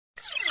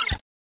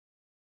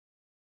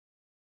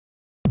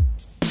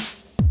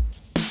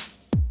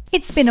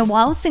It's been a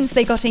while since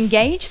they got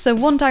engaged, so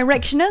One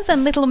Directioners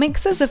and Little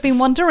Mixers have been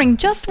wondering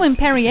just when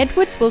Perrie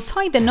Edwards will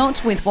tie the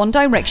knot with One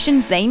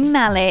Direction's Zayn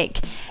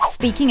Malik.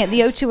 Speaking at the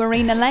O2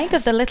 Arena leg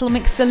of the Little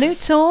Mix Salute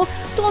Tour,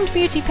 blonde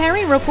beauty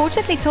Perrie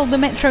reportedly told the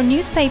Metro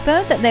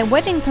newspaper that their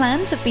wedding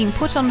plans have been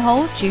put on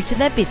hold due to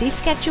their busy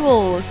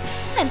schedules.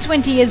 At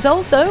 20 years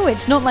old though,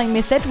 it's not like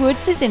Miss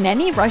Edwards is in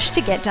any rush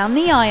to get down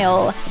the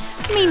aisle.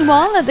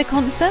 Meanwhile, at the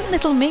concert,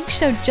 Little Mix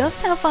showed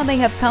just how far they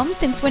have come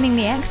since winning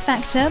the X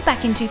Factor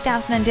back in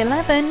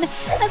 2011,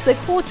 as the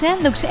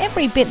quartet looked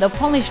every bit the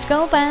polished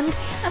girl band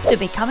after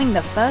becoming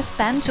the first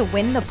band to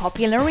win the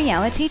popular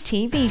reality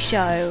TV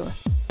show.